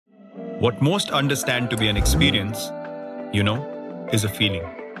What most understand to be an experience, is a feeling.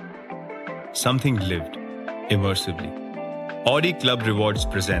 Something lived, immersively. Audi Club Rewards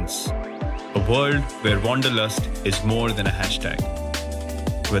presents a world where wanderlust is more than a hashtag.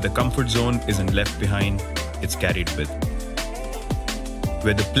 Where the comfort zone isn't left behind, it's carried with.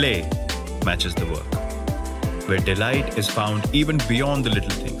 Where the play matches the work. Where delight is found even beyond the little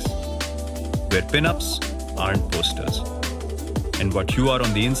things. Where pinups aren't posters. And what you are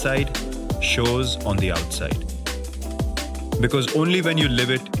on the inside shows on the outside. Because only when you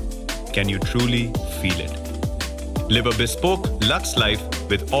live it, can you truly feel it. Live a bespoke luxe life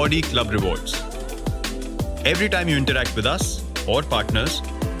with Audi Club Rewards. Every time you interact with us or partners,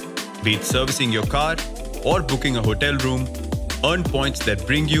 be it servicing your car or booking a hotel room, earn points that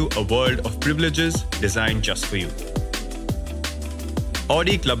bring you a world of privileges designed just for you.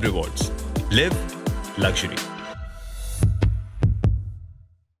 Audi Club Rewards. Live luxury.